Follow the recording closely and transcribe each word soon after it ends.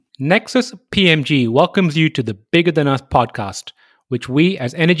Nexus PMG welcomes you to the Bigger Than Us podcast, which we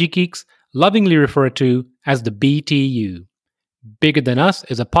as energy geeks lovingly refer to as the BTU. Bigger Than Us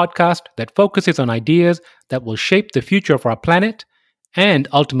is a podcast that focuses on ideas that will shape the future of our planet and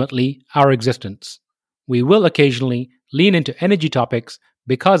ultimately our existence. We will occasionally lean into energy topics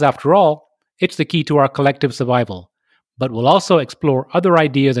because, after all, it's the key to our collective survival. But we'll also explore other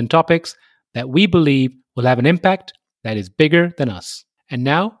ideas and topics that we believe will have an impact that is bigger than us. And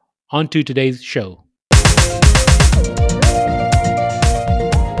now, on to today's show.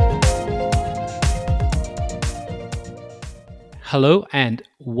 Hello and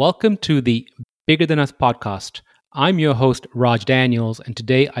welcome to the Bigger Than Us podcast. I'm your host, Raj Daniels, and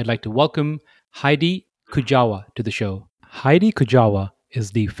today I'd like to welcome Heidi Kujawa to the show. Heidi Kujawa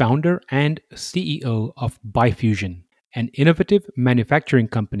is the founder and CEO of Bifusion, an innovative manufacturing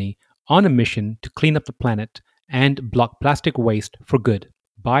company on a mission to clean up the planet and block plastic waste for good.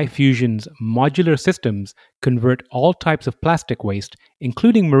 Bifusion's modular systems convert all types of plastic waste,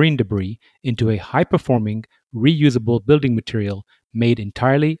 including marine debris, into a high-performing, reusable building material made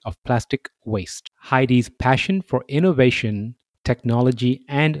entirely of plastic waste. Heidi's passion for innovation, technology,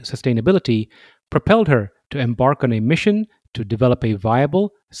 and sustainability propelled her to embark on a mission to develop a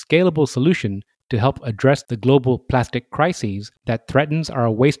viable, scalable solution to help address the global plastic crises that threatens our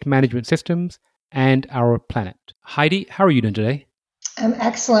waste management systems and our planet. Heidi, how are you doing today? I'm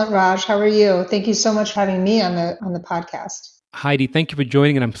excellent, Raj. How are you? Thank you so much for having me on the podcast. Heidi, thank you for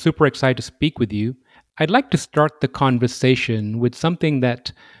joining, and I'm super excited to speak with you. I'd like to start the conversation with something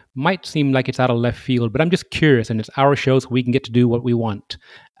that might seem like it's out of left field, but I'm just curious, and it's our show, so we can get to do what we want.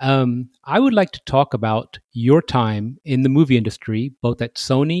 I would like to talk about your time in the movie industry, both at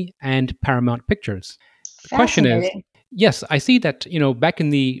Sony and Paramount Pictures. The question is, yes, I see that, back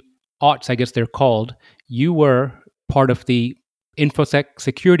in the aughts, I guess they're called, you were part of the InfoSec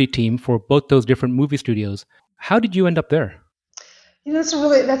security team for both those different movie studios. How did you end up there? That's a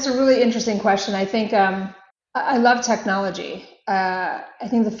really interesting question. I think I love technology. I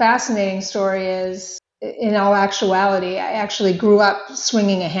think the fascinating story is, in all actuality, I actually grew up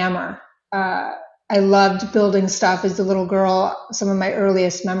swinging a hammer. I loved building stuff as a little girl. Some of my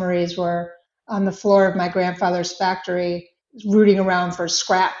earliest memories were on the floor of my grandfather's factory, rooting around for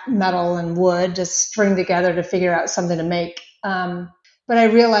scrap metal and wood to string together to figure out something to make. But I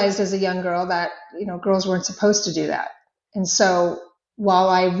realized as a young girl that, girls weren't supposed to do that. And so while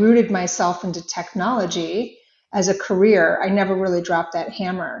I rooted myself into technology as a career, I never really dropped that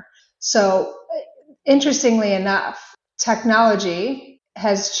hammer. So interestingly enough, technology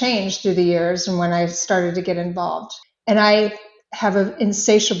has changed through the years and when I started to get involved. And I have an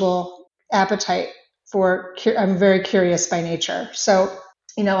insatiable appetite I'm very curious by nature. So,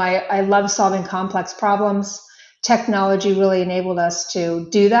 I love solving complex problems. Technology really enabled us to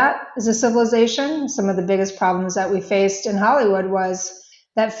do that as a civilization. Some of the biggest problems that we faced in Hollywood was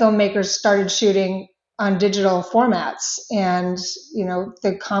that filmmakers started shooting on digital formats, and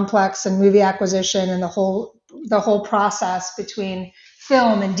the complex and movie acquisition and the whole process between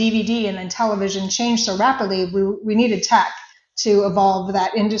film and DVD and then television changed so rapidly. We needed tech to evolve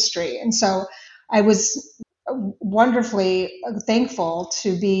that industry, and so I was wonderfully thankful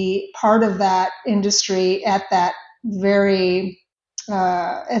to be part of that industry at that very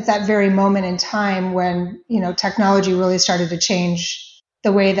moment in time when technology really started to change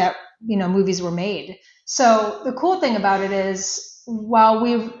the way that movies were made. So the cool thing about it is, while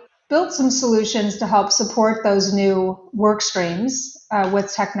we've built some solutions to help support those new work streams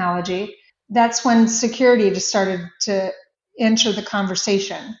with technology, that's when security just started to enter the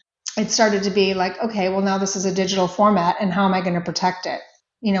conversation. It started to be like, okay, well, now this is a digital format, and how am I going to protect it?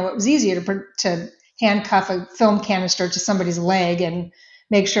 It was easier to handcuff a film canister to somebody's leg and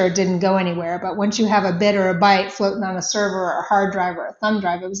make sure it didn't go anywhere. But once you have a bit or a byte floating on a server or a hard drive or a thumb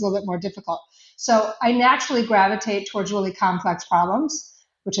drive, it was a little bit more difficult. So I naturally gravitate towards really complex problems,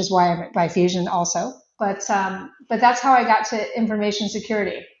 which is why I'm at Bifusion also. But that's how I got to information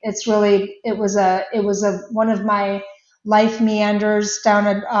security. It was one of my life meanders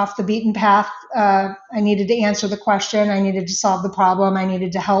down off the beaten path. I needed to answer the question. I needed to solve the problem. I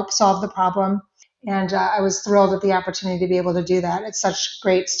needed to help solve the problem. And I was thrilled at the opportunity to be able to do that at such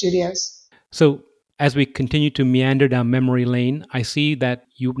great studios. So as we continue to meander down memory lane, I see that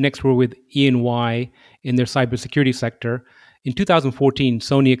you next were with E&Y in their cybersecurity sector. In 2014,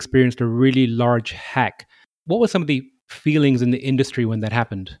 Sony experienced a really large hack. What were some of the feelings in the industry when that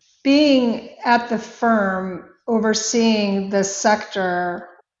happened? Being at the firm, overseeing the sector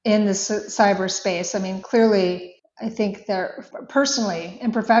in the cyberspace, I mean, clearly, I think there, personally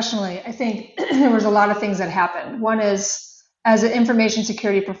and professionally, I think there was a lot of things that happened. One is as an information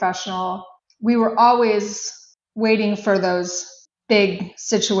security professional, we were always waiting for those big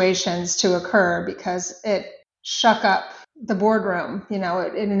situations to occur because it shook up the boardroom. It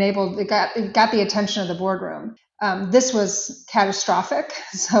got the attention of the boardroom. This was catastrophic.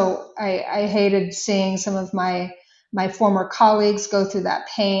 So I hated seeing some of my former colleagues go through that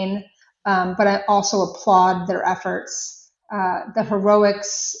pain. But I also applaud their efforts, the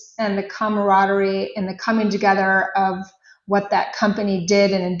heroics and the camaraderie and the coming together of what that company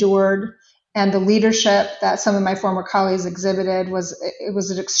did and endured, and the leadership that some of my former colleagues exhibited was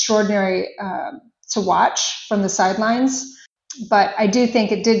an extraordinary to watch from the sidelines. But I do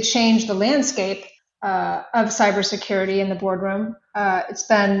think it did change the landscape of cybersecurity in the boardroom. I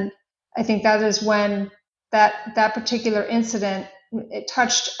think that is when that particular incident, it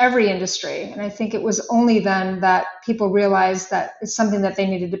touched every industry. And I think it was only then that people realized that it's something that they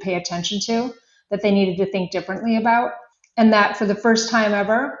needed to pay attention to, that they needed to think differently about, and that for the first time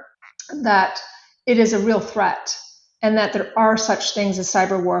ever, that it is a real threat and that there are such things as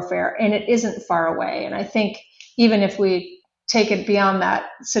cyber warfare and it isn't far away. And I think even if we take it beyond that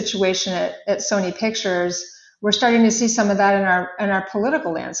situation at Sony Pictures, we're starting to see some of that in our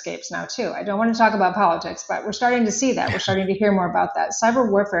political landscapes now too. I don't want to talk about politics, but we're starting to see that. We're starting to hear more about that. Cyber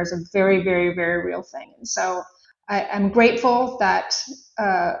warfare is a very, very, very real thing. And so I'm grateful that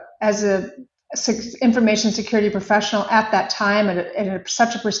as a information security professional at that time at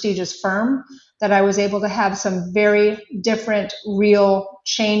such a prestigious firm, that I was able to have some very different, real,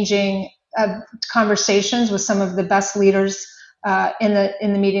 changing conversations with some of the best leaders in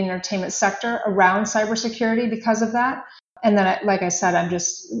the media and entertainment sector around cybersecurity because of that. And then, like I said, I'm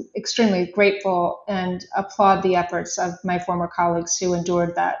just extremely grateful and applaud the efforts of my former colleagues who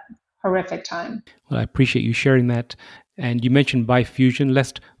endured that horrific time. Well, I appreciate you sharing that. And you mentioned Bifusion.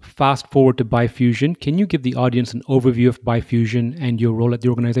 Let's fast forward to Bifusion. Can you give the audience an overview of Bifusion and your role at the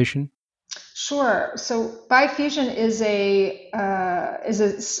organization? Sure. So Bifusion is a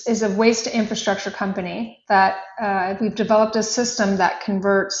waste to infrastructure company that we've developed a system that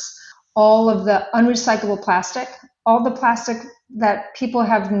converts all of the unrecyclable plastic, all the plastic that people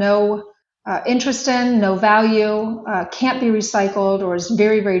have no interest in, no value, can't be recycled, or is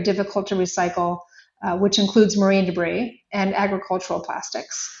very, very difficult to recycle, which includes marine debris and agricultural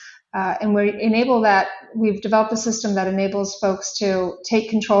plastics. And we've developed a system that enables folks to take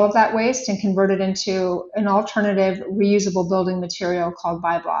control of that waste and convert it into an alternative reusable building material called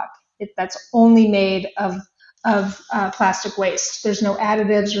BiBlock. That's only made of plastic waste. There's no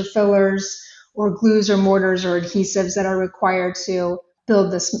additives or fillers or glues or mortars or adhesives that are required to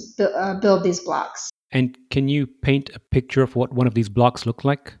build these blocks. And can you paint a picture of what one of these blocks look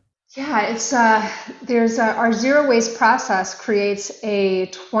like? Yeah, it's our zero waste process creates a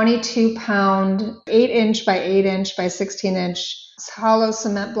 22-pound, 8-inch by 8-inch by 16-inch hollow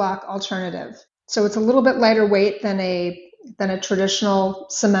cement block alternative. So it's a little bit lighter weight than a traditional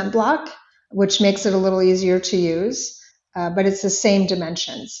cement block, which makes it a little easier to use, but it's the same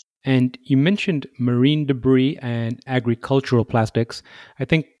dimensions. And you mentioned marine debris and agricultural plastics. I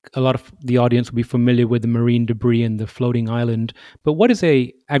think a lot of the audience will be familiar with the marine debris and the floating island. But what is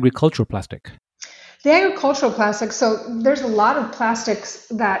a agricultural plastic? The agricultural plastics, so there's a lot of plastics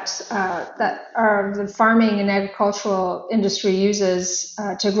that are the farming and agricultural industry uses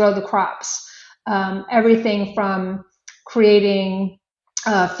to grow the crops. Everything from creating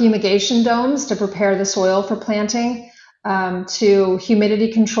fumigation domes to prepare the soil for planting, to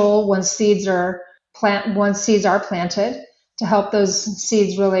humidity control once seeds are planted, to help those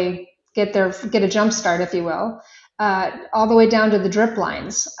seeds really get a jump start, if you will, all the way down to the drip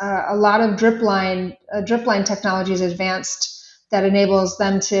lines. A lot of drip line technology is advanced that enables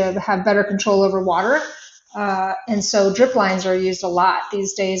them to have better control over water, and so drip lines are used a lot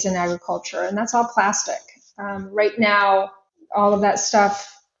these days in agriculture, and that's all plastic. Right now, all of that stuff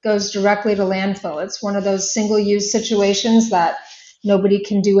goes directly to landfill. It's one of those single-use situations that nobody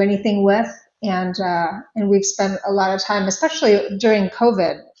can do anything with, and we've spent a lot of time, especially during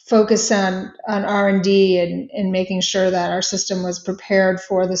COVID, focused on R&D and making sure that our system was prepared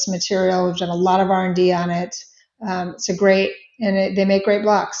for this material. We've done a lot of R&D on it. They make great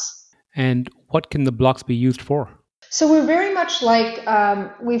blocks. And what can the blocks be used for? So we're very much like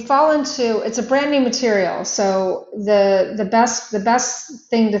we fall into, it's a brand new material. So the best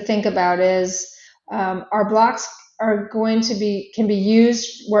thing to think about is our blocks can be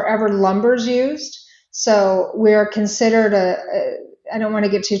used wherever lumber's used. So we're considered I don't want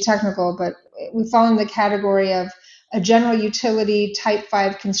to get too technical, but we fall in the category of a general utility type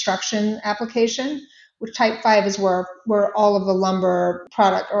 5 construction application, which type 5 is where all of the lumber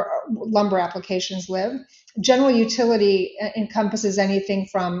product or lumber applications live. General utility encompasses anything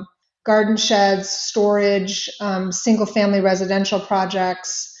from garden sheds, storage, single family residential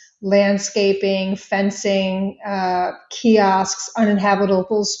projects, landscaping, fencing, kiosks,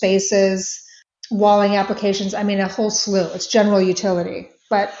 uninhabitable spaces, walling applications. I mean, a whole slew. It's general utility,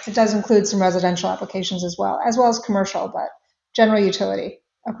 but it does include some residential applications as well as commercial, but general utility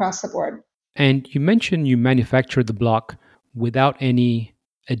across the board. And you mentioned you manufacture the block without any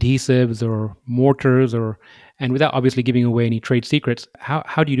adhesives or mortars and without obviously giving away any trade secrets.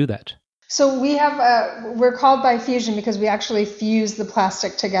 How do you do that? So we're called Bifusion because we actually fuse the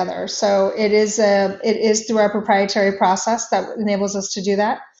plastic together. So it is through our proprietary process that enables us to do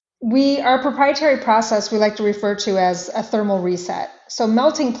that. Our proprietary process we like to refer to as a thermal reset. So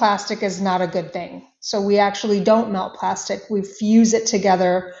melting plastic is not a good thing. So we actually don't melt plastic. We fuse it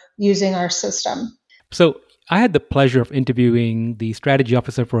together using our system. So I had the pleasure of interviewing the strategy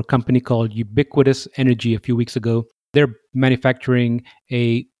officer for a company called Ubiquitous Energy a few weeks ago. They're manufacturing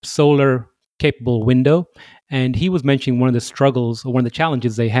a solar capable window. And he was mentioning one of the struggles or one of the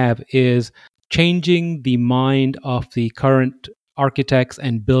challenges they have is changing the mind of the current architects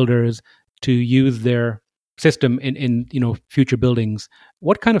and builders to use their system in future buildings.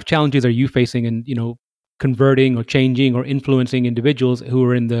 What kind of challenges are you facing in converting or changing or influencing individuals who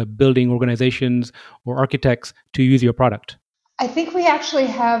are in the building organizations or architects to use your product? I think we actually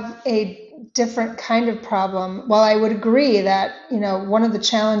have a different kind of problem. While I would agree that, one of the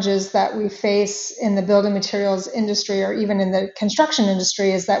challenges that we face in the building materials industry or even in the construction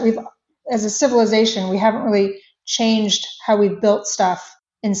industry is that as a civilization, we haven't really changed how we've built stuff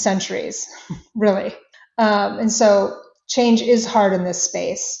in centuries, really. And so change is hard in this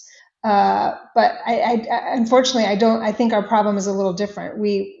space. But I unfortunately, I think our problem is a little different.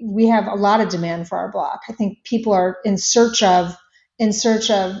 We have a lot of demand for our block. I think people are in search of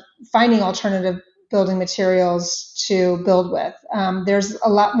finding alternative building materials to build with. There's a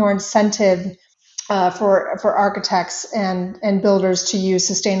lot more incentive for architects and builders to use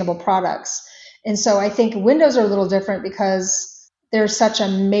sustainable products. And so I think windows are a little different because they're such a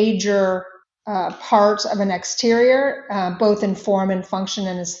major part of an exterior, both in form and function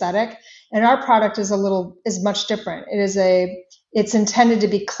and aesthetic. And our product is much different. It's intended to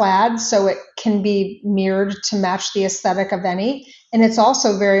be clad so it can be mirrored to match the aesthetic of any. And it's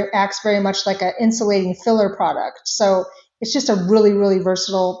also acts very much like an insulating filler product. So it's just a really, really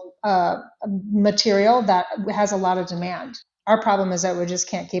versatile material that has a lot of demand. Our problem is that we just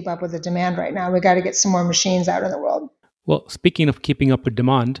can't keep up with the demand right now. We got to get some more machines out in the world. Well, speaking of keeping up with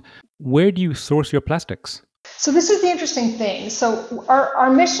demand, where do you source your plastics? So this is the interesting thing. So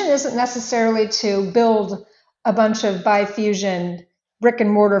our mission isn't necessarily to build a bunch of Bifusion brick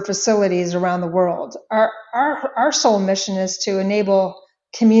and mortar facilities around the world. Our sole mission is to enable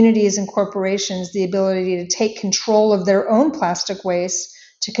communities and corporations the ability to take control of their own plastic waste,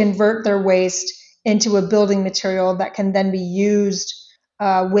 to convert their waste into a building material that can then be used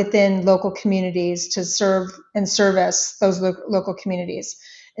within local communities to serve and service those local communities.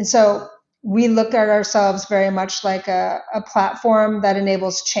 And so we look at ourselves very much like a platform that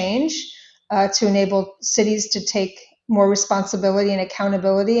enables change, to enable cities to take more responsibility and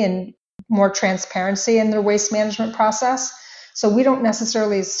accountability and more transparency in their waste management process. So we don't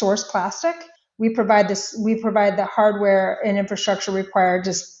necessarily source plastic. We provide the hardware and infrastructure required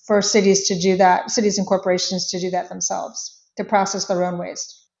just for cities to do that, cities and corporations to do that themselves, to process their own waste.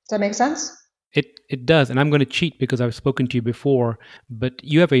 Does that make sense? It does. And I'm going to cheat because I've spoken to you before, but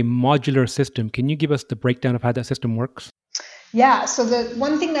you have a modular system. Can you give us the breakdown of how that system works? Yeah. So the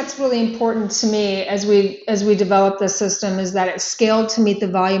one thing that's really important to me as we develop this system is that it's scaled to meet the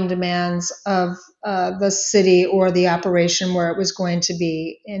volume demands of the city or the operation where it was going to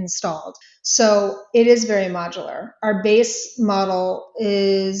be installed. So it is very modular. Our base model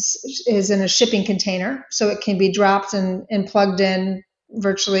is in a shipping container, so it can be dropped and plugged in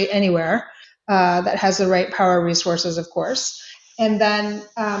virtually anywhere that has the right power resources, of course. And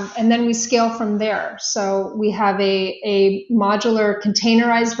then we scale from there. So we have a modular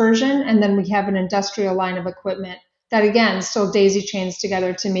containerized version, and then we have an industrial line of equipment that, again, still daisy chains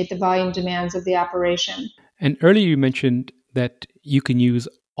together to meet the volume demands of the operation. And earlier you mentioned that you can use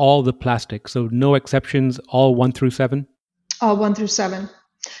all the plastic, so no exceptions, all 1 through 7? All 1 through 7.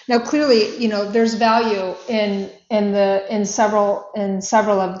 Now, clearly, there's value in several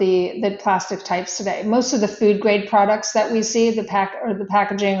of the plastic types today. Most of the food grade products that we see, the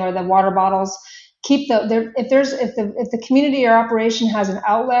packaging or the water bottles, if the community or operation has an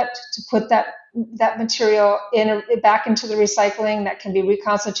outlet to put that material back into the recycling that can be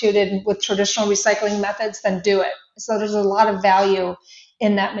reconstituted with traditional recycling methods, then do it. So there's a lot of value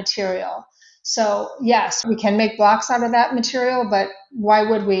in that material. So yes, we can make blocks out of that material, but why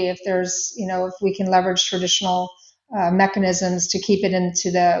would we if we can leverage traditional mechanisms to keep it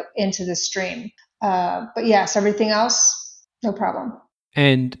into the stream? But yes, everything else, no problem.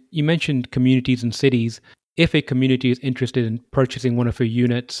 And you mentioned communities and cities. If a community is interested in purchasing one of your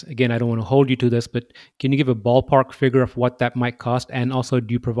units, again, I don't want to hold you to this, but can you give a ballpark figure of what that might cost? And also,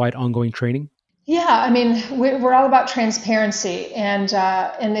 do you provide ongoing training? Yeah, I mean, we're all about transparency, and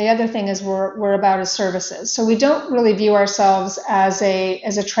the other thing is we're about services. So we don't really view ourselves as a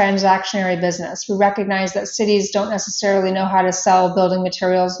transactionary business. We recognize that cities don't necessarily know how to sell building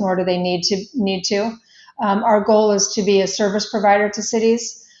materials, nor do they need to. Our goal is to be a service provider to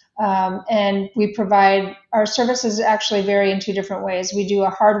cities, and we provide our services actually vary in two different ways. We do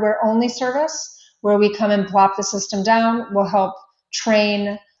a hardware only service where we come and plop the system down. We'll help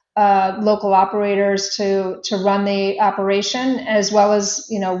train local operators to run the operation, as well as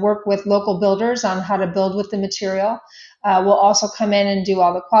work with local builders on how to build with the material. We'll also come in and do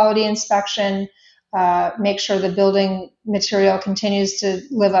all the quality inspection, make sure the building material continues to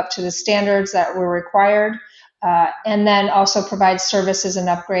live up to the standards that were required, and then also provide services and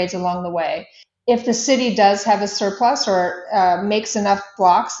upgrades along the way. If the city does have a surplus or makes enough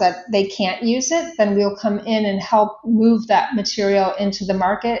blocks that they can't use it, then we'll come in and help move that material into the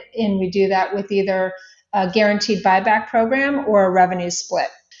market. And we do that with either a guaranteed buyback program or a revenue split.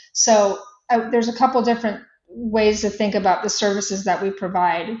 So there's a couple different ways to think about the services that we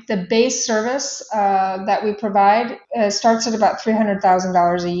provide. The base service that we provide starts at about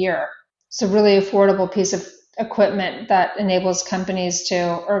 $300,000 a year. It's a really affordable piece of equipment that enables companies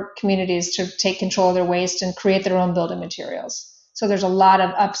or communities to take control of their waste and create their own building materials. So there's a lot of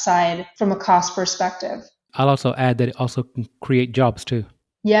upside from a cost perspective. I'll also add that it also can create jobs too.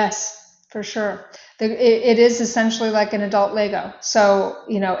 Yes, for sure. It is essentially like an adult Lego. So,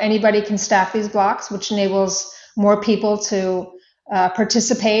 anybody can stack these blocks, which enables more people to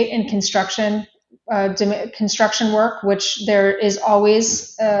participate in construction work, which there is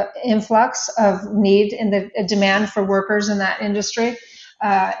always influx of need in the demand for workers in that industry.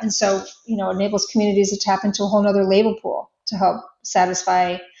 And so, enables communities to tap into a whole other labor pool to help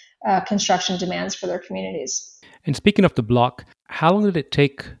satisfy construction demands for their communities. And speaking of the block, how long did it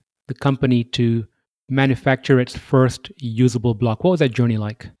take the company to manufacture its first usable block? What was that journey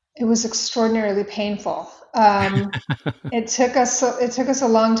like? It was extraordinarily painful. It took us a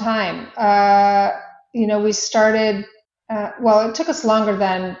long time. We started. It took us longer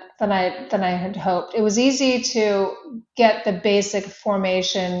than I had hoped. It was easy to get the basic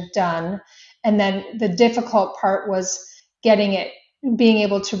formation done, and then the difficult part was being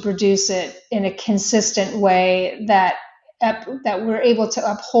able to produce it in a consistent way that we're able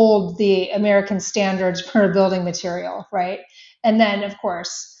to uphold the American standards for building material, right? And then, of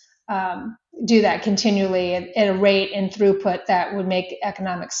course, do that continually at a rate and throughput that would make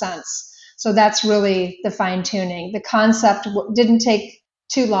economic sense. So that's really the fine tuning. The concept didn't take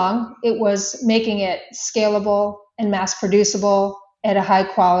too long. It was making it scalable and mass producible at a high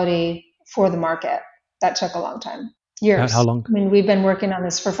quality for the market. That took a long time. Years. How long? I mean, we've been working on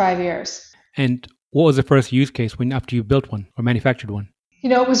this for 5 years. And what was the first use case after you built one or manufactured one?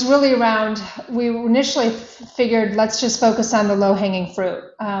 It was really around, we initially figured, let's just focus on the low-hanging fruit.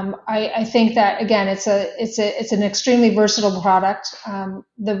 I think that, again, it's an extremely versatile product.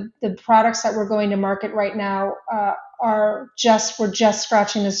 The products that we're going to market right now we're just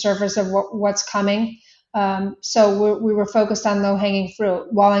scratching the surface of what's coming. So we were focused on low-hanging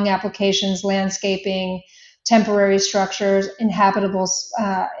fruit, walling applications, landscaping, temporary structures, uninhabitable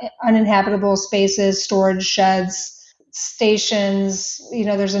spaces, storage sheds, stations.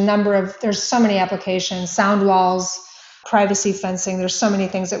 There's so many applications, sound walls, privacy fencing. There's so many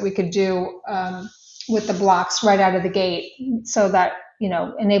things that we could do with the blocks right out of the gate, so that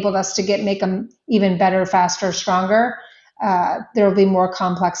enabled us to make them even better, faster, stronger. There will be more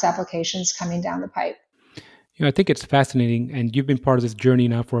complex applications coming down the pipe. I think it's fascinating, and you've been part of this journey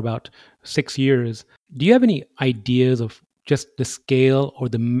now for about 6 years. Do you have any ideas of just the scale or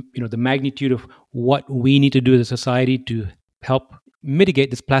the magnitude of what we need to do as a society to help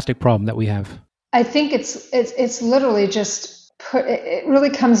mitigate this plastic problem that we have? I think it's literally it really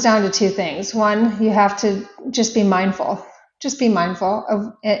comes down to two things. One, you have to just be mindful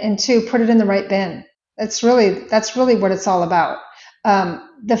of, and two, put it in the right bin. That's really what it's all about.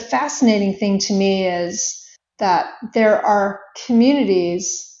 The fascinating thing to me is that there are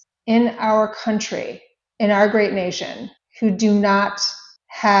communities in our country, in our great nation, who do not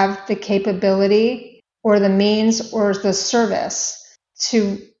have the capability or the means or the service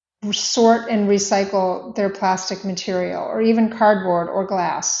to sort and recycle their plastic material or even cardboard or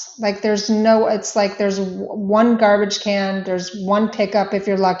glass. Like it's like there's one garbage can, there's one pickup if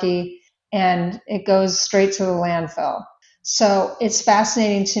you're lucky, and it goes straight to the landfill. So it's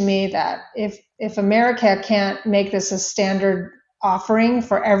fascinating to me that if America can't make this a standard offering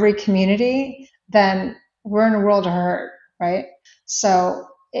for every community, then we're in a world of hurt, right? So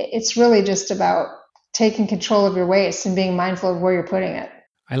it's really just about taking control of your waste and being mindful of where you're putting it.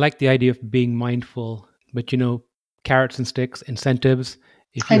 I like the idea of being mindful, but carrots and sticks, incentives.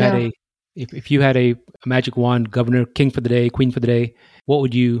 If I you had know. a if you had a magic wand, governor, king for the day, queen for the day, what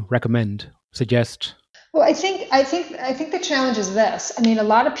would you recommend, suggest? Well, I think the challenge is this. I mean, a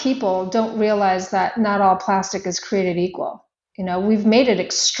lot of people don't realize that not all plastic is created equal. We've made it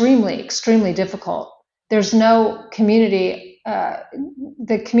extremely, extremely difficult. There's no community.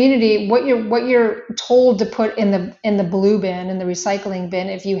 The community, what you're told to put in the blue bin, in the recycling bin,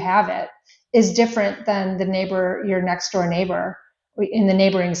 if you have it, is different than your next door neighbor in the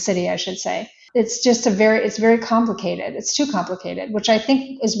neighboring city, I should say. It's very complicated. It's too complicated, which I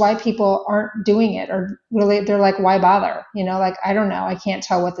think is why people aren't doing it, or really they're like, why bother? Like, I don't know. I can't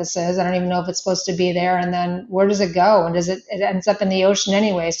tell what this is. I don't even know if it's supposed to be there. And then where does it go? And it ends up in the ocean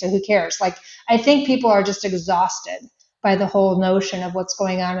anyway. So who cares? Like, I think people are just exhausted by the whole notion of what's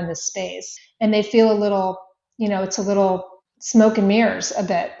going on in this space. And they feel a little, it's a little smoke and mirrors a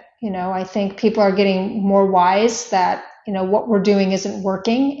bit. I think people are getting more wise that what we're doing isn't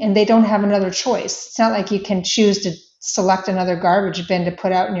working, and they don't have another choice. It's not like you can choose to select another garbage bin to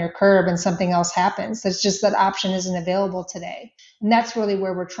put out in your curb and something else happens. It's just that option isn't available today. And that's really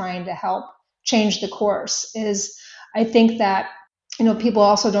where we're trying to help change the course. Is I think that, people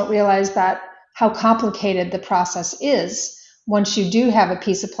also don't realize that how complicated the process is once you do have a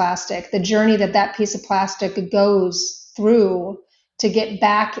piece of plastic, the journey that piece of plastic goes through to get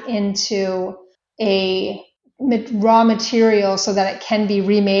back into a raw material so that it can be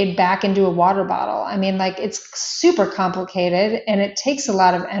remade back into a water bottle. I mean, like, it's super complicated and it takes a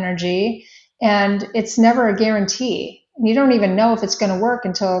lot of energy, and it's never a guarantee. You don't even know if it's going to work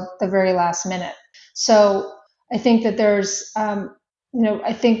until the very last minute. So I think that there's,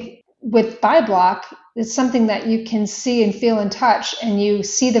 I think with BuyBlock, it's something that you can see and feel and touch, and you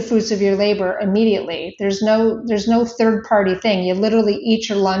see the fruits of your labor immediately. There's no third party thing. You literally eat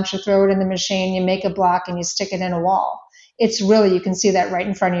your lunch, you throw it in the machine, you make a block, and you stick it in a wall. It's really, you can see that right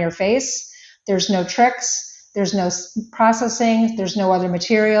in front of your face. There's no tricks, there's no processing, there's no other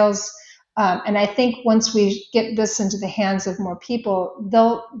materials. And I think once we get this into the hands of more people,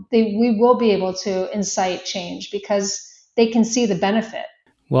 we will be able to incite change because they can see the benefit.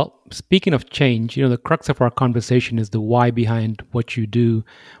 Well, speaking of change, the crux of our conversation is the why behind what you do.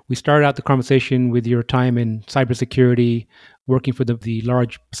 We started out the conversation with your time in cybersecurity, working for the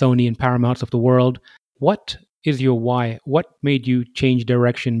large Sony and Paramounts of the world. What is your why? What made you change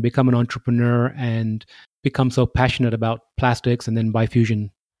direction, become an entrepreneur, and become so passionate about plastics and then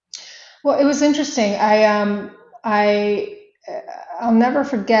Bifusion? Well, it was interesting. I'll never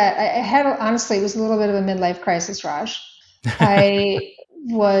forget. I had, honestly, it was a little bit of a midlife crisis, Raj. I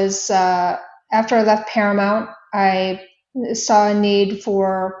was, after I left Paramount, I saw a need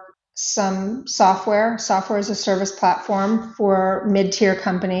for some software as a service platform for mid-tier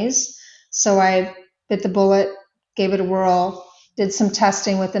companies. So I bit the bullet, gave it a whirl, did some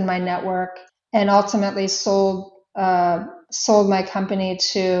testing within my network, and ultimately sold my company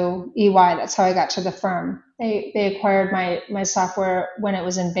to EY. That's how I got to the firm. They acquired my software when it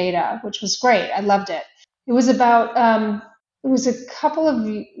was in beta, which was great. I loved it. It was about it was a couple of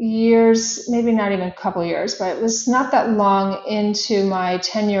years, maybe not even a couple of years, but it was not that long into my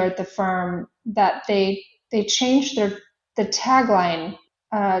tenure at the firm that they changed the tagline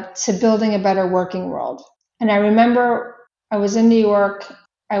to building a better working world. And I remember I was in New York.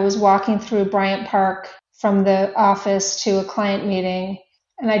 I was walking through Bryant Park from the office to a client meeting,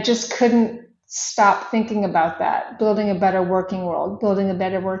 and I just couldn't stop thinking about that, building a better working world.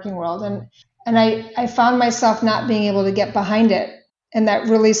 And I found myself not being able to get behind it. And that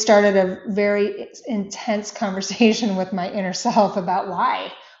really started a very intense conversation with my inner self about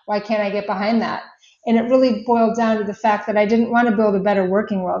why can't I get behind that? And it really boiled down to the fact that I didn't want to build a better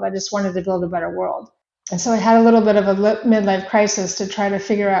working world. I just wanted to build a better world. And so I had a little bit of a midlife crisis to try to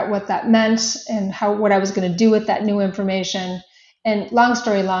figure out what that meant and what I was going to do with that new information. And long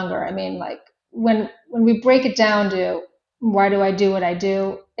story longer, I mean, like, when we break it down to why do I do what I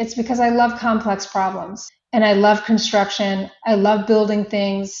do, it's because I love complex problems and I love construction. I love building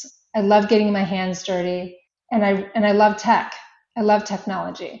things. I love getting my hands dirty, and I love tech. I love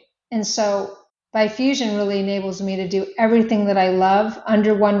technology. And so Bifusion really enables me to do everything that I love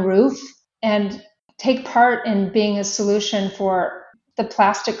under one roof and take part in being a solution for the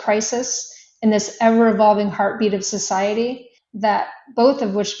plastic crisis and this ever evolving heartbeat of society, that both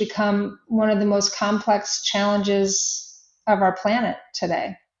of which become one of the most complex challenges of our planet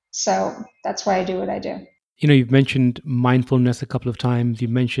today. So that's why I do what I do. You've mentioned mindfulness a couple of times. You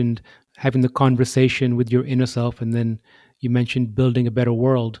mentioned having the conversation with your inner self, and then you mentioned building a better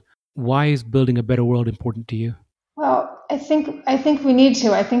world. Why is building a better world important to you? Well, I think we need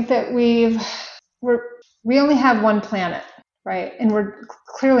to. I think that we only have one planet, right? And we're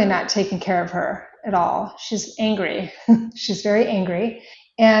clearly not taking care of her at all. She's angry. She's very angry,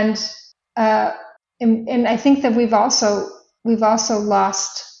 and uh, and I think that we've also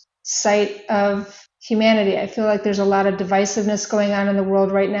lost sight of humanity. I feel like there's a lot of divisiveness going on in the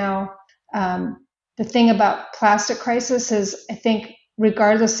world right now. The thing about plastic crisis is, I think,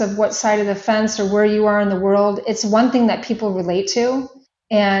 regardless of what side of the fence or where you are in the world, it's one thing that people relate to,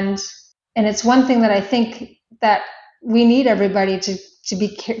 and it's one thing that I think that we need everybody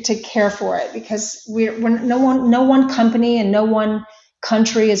to care for it, because we're no one company and no one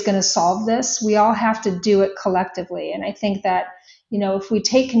country is going to solve this. We all have to do it collectively, and I think that if we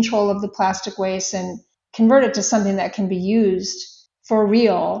take control of the plastic waste and convert it to something that can be used for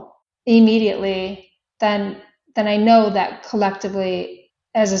real immediately, then I know that collectively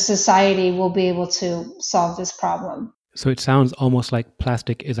as a society we'll be able to solve this problem. So it sounds almost like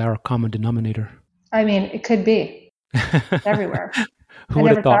plastic is our common denominator. I mean, it could be. It's everywhere. Who I would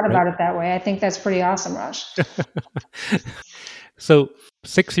never have thought, thought about right? it that way. I think that's pretty awesome, Raj. So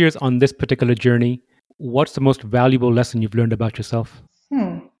 6 years on this particular journey, what's the most valuable lesson you've learned about yourself?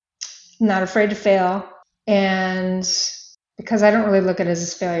 Not afraid to fail. And because I don't really look at it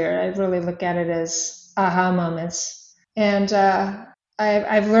as failure, I really look at it as aha moments. And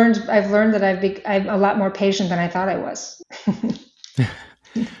I've learned that I'm a lot more patient than I thought I was.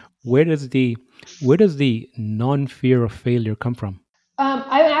 Where does the non-fear of failure come from?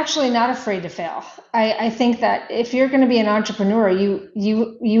 I'm actually not afraid to fail. I think that if you're going to be an entrepreneur,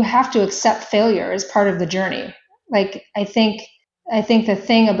 you have to accept failure as part of the journey. Like I think the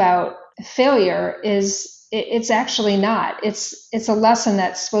thing about failure is it's actually not. It's a lesson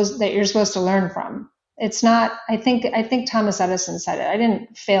that you're supposed to learn from. It's not. I think Thomas Edison said it. I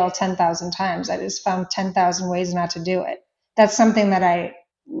didn't fail 10,000 times. I just found 10,000 ways not to do it. That's something that I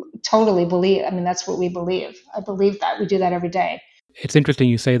totally believe. I mean, that's what we believe. I believe that we do that every day. It's interesting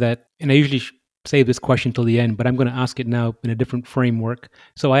you say that, and I usually save this question till the end, but I'm going to ask it now in a different framework.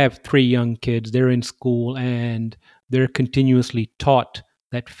 So I have 3 young kids. They're in school, and they're continuously taught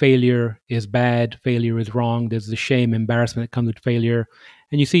that failure is bad, failure is wrong. There's the shame, embarrassment that comes with failure,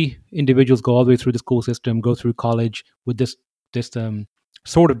 and you see individuals go all the way through the school system, go through college with this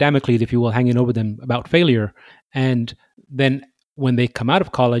sword of Damocles, if you will, hanging over them about failure, and then when they come out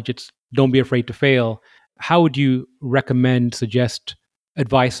of college, it's don't be afraid to fail. How would you suggest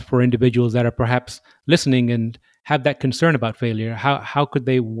advice for individuals that are perhaps listening and have that concern about failure? How could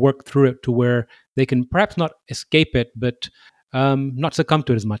they work through it to where they can perhaps not escape it, but not succumb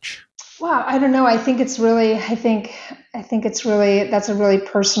to it as much? Wow, I don't know. I think it's really. I think it's really. That's a really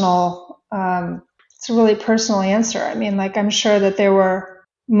personal. It's a really personal answer. I mean, like I'm sure that there were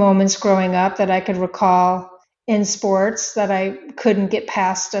moments growing up that I could recall in sports that I couldn't get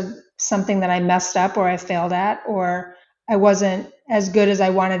past something that I messed up or I failed at, or I wasn't as good as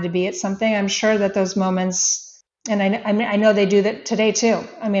I wanted to be at something. I'm sure that those moments, and I know they do that today too.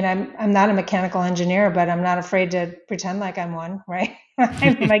 I mean, I'm not a mechanical engineer, but I'm not afraid to pretend like I'm one, right?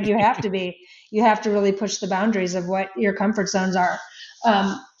 I mean, like you have to really push the boundaries of what your comfort zones are.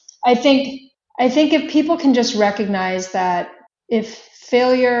 I think if people can just recognize that if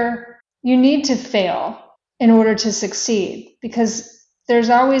failure, you need to fail in order to succeed, because there's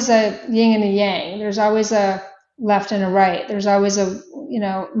always a yin and a yang. There's always a left and a right. There's always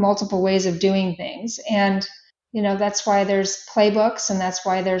multiple ways of doing things. And, that's why there's playbooks, and that's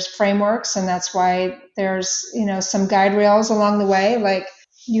why there's frameworks, and that's why there's, some guide rails along the way. Like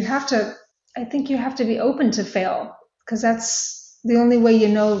I think you have to be open to fail, because that's the only way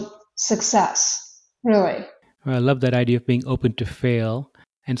success, really. Well, I love that idea of being open to fail.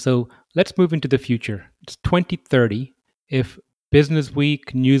 And so let's move into the future. It's 2030. If Business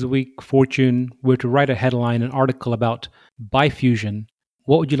Week, Newsweek, Fortune were to write a headline, an article about Bifusion,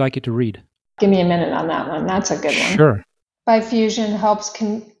 what would you like it to read? Give me a minute on that one. That's a good one. Sure. Bifusion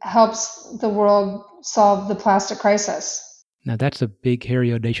helps the world solve the plastic crisis. Now that's a big,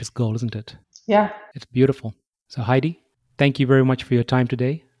 hairy, audacious goal, isn't it? Yeah. It's beautiful. So Heidi, thank you very much for your time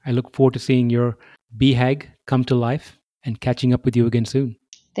today. I look forward to seeing your BHAG come to life and catching up with you again soon.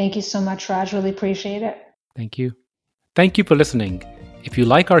 Thank you so much, Raj. Really appreciate it. Thank you. Thank you for listening. If you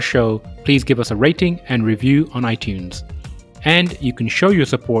like our show, please give us a rating and review on iTunes. And you can show your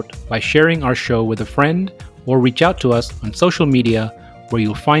support by sharing our show with a friend or reach out to us on social media, where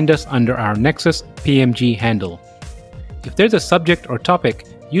you'll find us under our Nexus PMG handle. If there's a subject or topic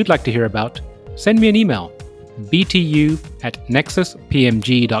you'd like to hear about, send me an email,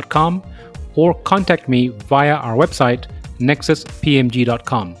 btu@nexuspmg.com, or contact me via our website,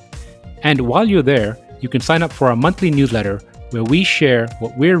 nexuspmg.com. And while you're there, you can sign up for our monthly newsletter, where we share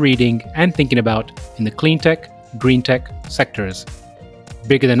what we're reading and thinking about in the clean tech, green tech sectors.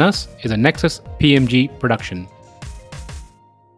 Bigger Than Us is a Nexus PMG production.